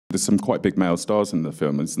There's some quite big male stars in the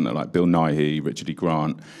film, isn't there? Like Bill Nighy, Richard E.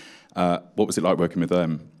 Grant. What was it like working with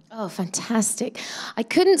them? Oh, fantastic. I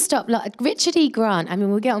couldn't stop. Like, Richard E. Grant, I mean,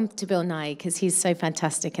 we'll get on to Bill Nighy because he's so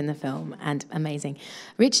fantastic in the film and amazing.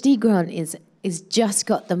 Richard E. Grant is just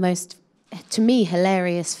got the most, to me,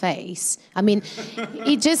 hilarious face. I mean,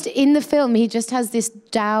 in the film, he just has this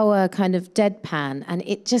dour kind of deadpan, and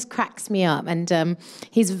it just cracks me up. And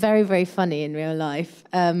he's very, very funny in real life.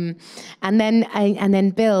 And then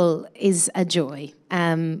Bill is a joy.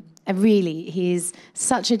 Really, he's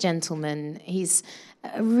such a gentleman. He's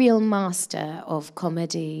a real master of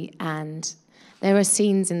comedy, and there are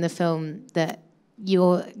scenes in the film that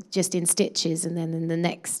you're just in stitches, and then in the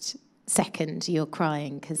next second you're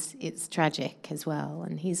crying because it's tragic as well.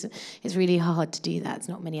 And it's really hard to do that. There's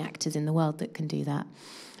not many actors in the world that can do that.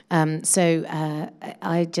 So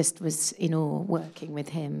I just was in awe working with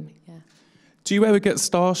him. Yeah. Do you ever get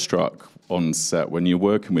starstruck on set when you're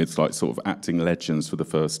working with like sort of acting legends for the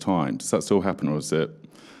first time? Does that still happen, or is it?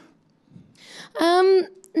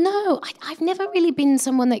 No, I've never really been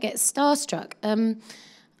someone that gets starstruck.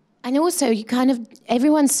 And also,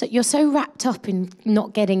 you're so wrapped up in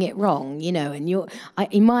not getting it wrong, you know. And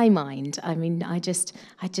in my mind, I mean, I just.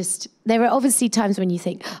 There are obviously times when you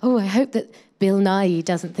think, oh, I hope that Bill Nighy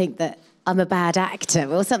doesn't think that I'm a bad actor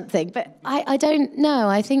or something. But I don't know.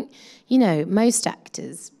 I think, you know, most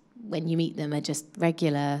actors, when you meet them, are just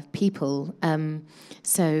regular people. And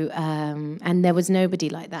there was nobody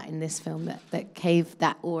like that in this film that gave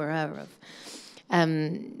that aura of.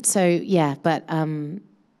 So yeah, but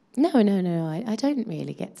no, I don't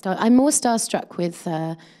really get I'm more starstruck with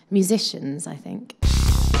musicians, I think.